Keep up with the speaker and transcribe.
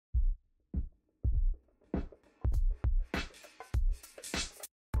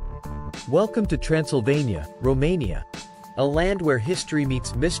Welcome to Transylvania, Romania. A land where history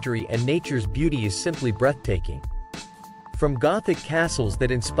meets mystery and nature's beauty is simply breathtaking. From Gothic castles that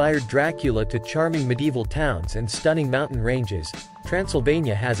inspired Dracula to charming medieval towns and stunning mountain ranges,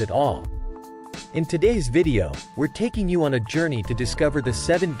 Transylvania has it all. In today's video, we're taking you on a journey to discover the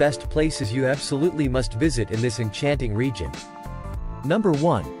 7 best places you absolutely must visit in this enchanting region. Number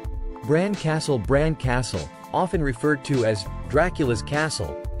 1. Bran Castle. Bran Castle, often referred to as Dracula's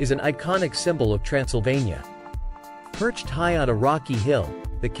Castle, is an iconic symbol of Transylvania. Perched high on a rocky hill,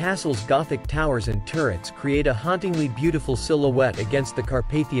 the castle's Gothic towers and turrets create a hauntingly beautiful silhouette against the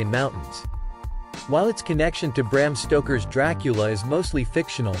Carpathian Mountains. While its connection to Bram Stoker's Dracula is mostly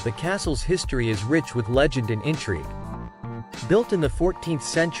fictional, the castle's history is rich with legend and intrigue. Built in the 14th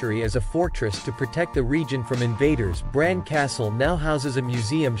century as a fortress to protect the region from invaders, Bran Castle now houses a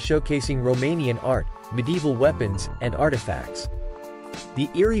museum showcasing Romanian art, medieval weapons, and artifacts. The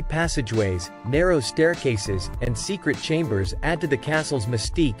eerie passageways, narrow staircases, and secret chambers add to the castle's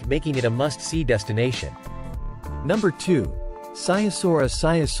mystique, making it a must-see destination. Number 2. Sighișoara.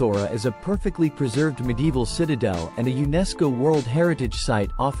 Sighișoara is a perfectly preserved medieval citadel and a UNESCO World Heritage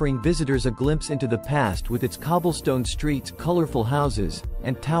Site, offering visitors a glimpse into the past with its cobblestone streets, colorful houses,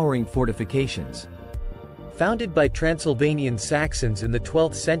 and towering fortifications. Founded by Transylvanian Saxons in the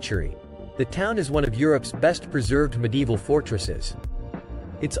 12th century, the town is one of Europe's best preserved medieval fortresses.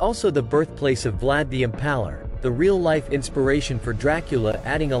 It's also the birthplace of Vlad the Impaler, the real-life inspiration for Dracula,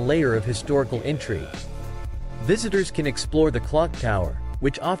 adding a layer of historical intrigue. Visitors can explore the clock tower,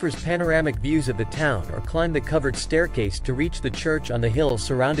 which offers panoramic views of the town, or climb the covered staircase to reach the church on the hill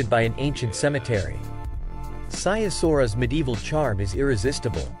surrounded by an ancient cemetery. Sighișoara's medieval charm is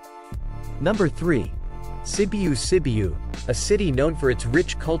irresistible. Number 3. Sibiu. Sibiu, a city known for its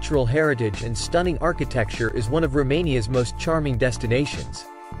rich cultural heritage and stunning architecture, is one of Romania's most charming destinations.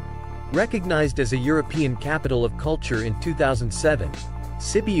 Recognized as a European Capital of Culture in 2007,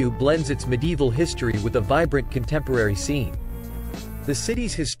 Sibiu blends its medieval history with a vibrant contemporary scene. The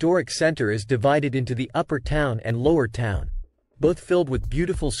city's historic center is divided into the Upper Town and Lower Town, both filled with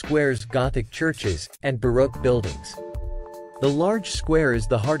beautiful squares, Gothic churches, and Baroque buildings. The large square is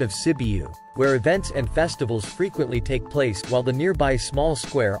the heart of Sibiu, where events and festivals frequently take place, while the nearby small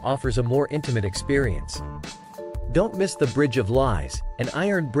square offers a more intimate experience. Don't miss the Bridge of Lies, an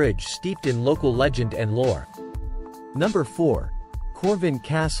iron bridge steeped in local legend and lore. Number 4. Corvin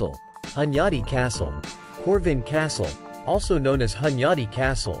Castle. Hunyadi Castle. Corvin Castle, also known as Hunyadi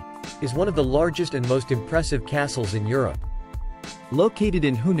Castle, is one of the largest and most impressive castles in Europe. Located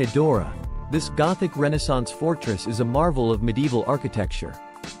in Hunedoara, this Gothic Renaissance fortress is a marvel of medieval architecture.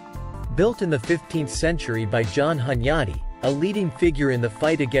 Built in the 15th century by John Hunyadi, a leading figure in the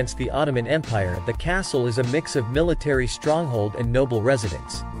fight against the Ottoman Empire, the castle is a mix of military stronghold and noble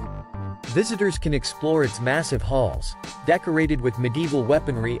residence. Visitors can explore its massive halls, decorated with medieval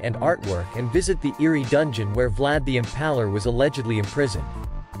weaponry and artwork, and visit the eerie dungeon where Vlad the Impaler was allegedly imprisoned.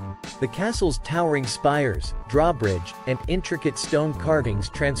 The castle's towering spires, drawbridge, and intricate stone carvings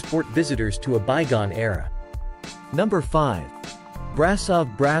transport visitors to a bygone era. Number 5.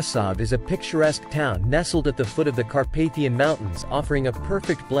 Brasov. Brasov is a picturesque town nestled at the foot of the Carpathian Mountains, offering a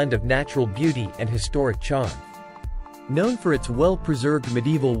perfect blend of natural beauty and historic charm. Known for its well-preserved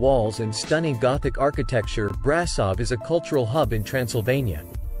medieval walls and stunning Gothic architecture, Brasov is a cultural hub in Transylvania.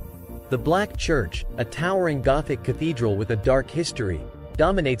 The Black Church, a towering Gothic cathedral with a dark history,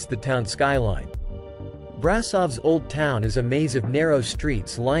 dominates the town skyline. Brasov's old town is a maze of narrow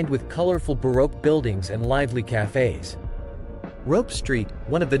streets lined with colorful Baroque buildings and lively cafes. Rope Street,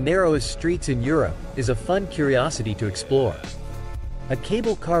 one of the narrowest streets in Europe, is a fun curiosity to explore. A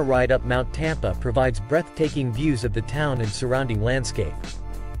cable car ride up Mount Tampa provides breathtaking views of the town and surrounding landscape.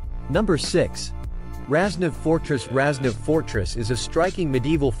 Number 6. Raznev Fortress. Raznev Fortress is a striking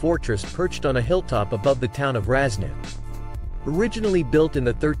medieval fortress perched on a hilltop above the town of Raznev. Originally built in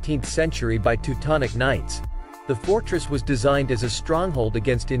the 13th century by Teutonic Knights, the fortress was designed as a stronghold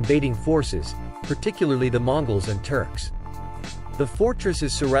against invading forces, particularly the Mongols and Turks. The fortress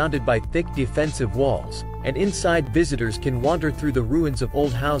is surrounded by thick defensive walls, and inside visitors can wander through the ruins of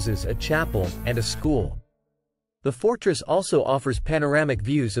old houses, a chapel, and a school. The fortress also offers panoramic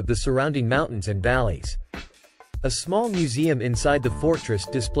views of the surrounding mountains and valleys. A small museum inside the fortress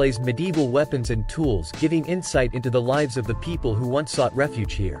displays medieval weapons and tools, giving insight into the lives of the people who once sought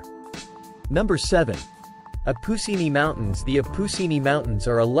refuge here. Number 7. Apuseni Mountains. The Apuseni Mountains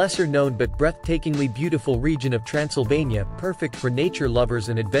are a lesser-known but breathtakingly beautiful region of Transylvania, perfect for nature lovers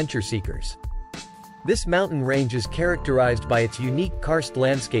and adventure seekers. This mountain range is characterized by its unique karst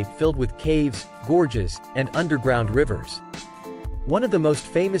landscape filled with caves, gorges, and underground rivers. One of the most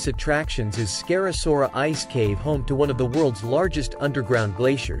famous attractions is Sighișoara Ice Cave, home to one of the world's largest underground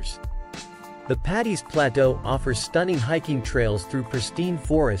glaciers. The Patis Plateau offers stunning hiking trails through pristine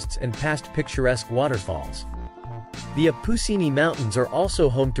forests and past picturesque waterfalls. The Carpathian Mountains are also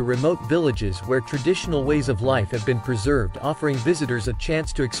home to remote villages where traditional ways of life have been preserved, offering visitors a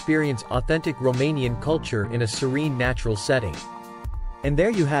chance to experience authentic Romanian culture in a serene natural setting. And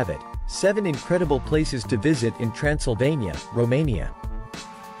there you have it, 7 incredible places to visit in Transylvania, Romania.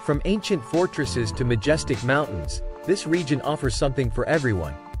 From ancient fortresses to majestic mountains, this region offers something for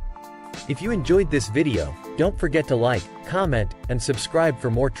everyone. If you enjoyed this video, don't forget to like, comment, and subscribe for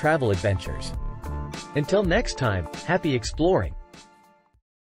more travel adventures. Until next time, happy exploring!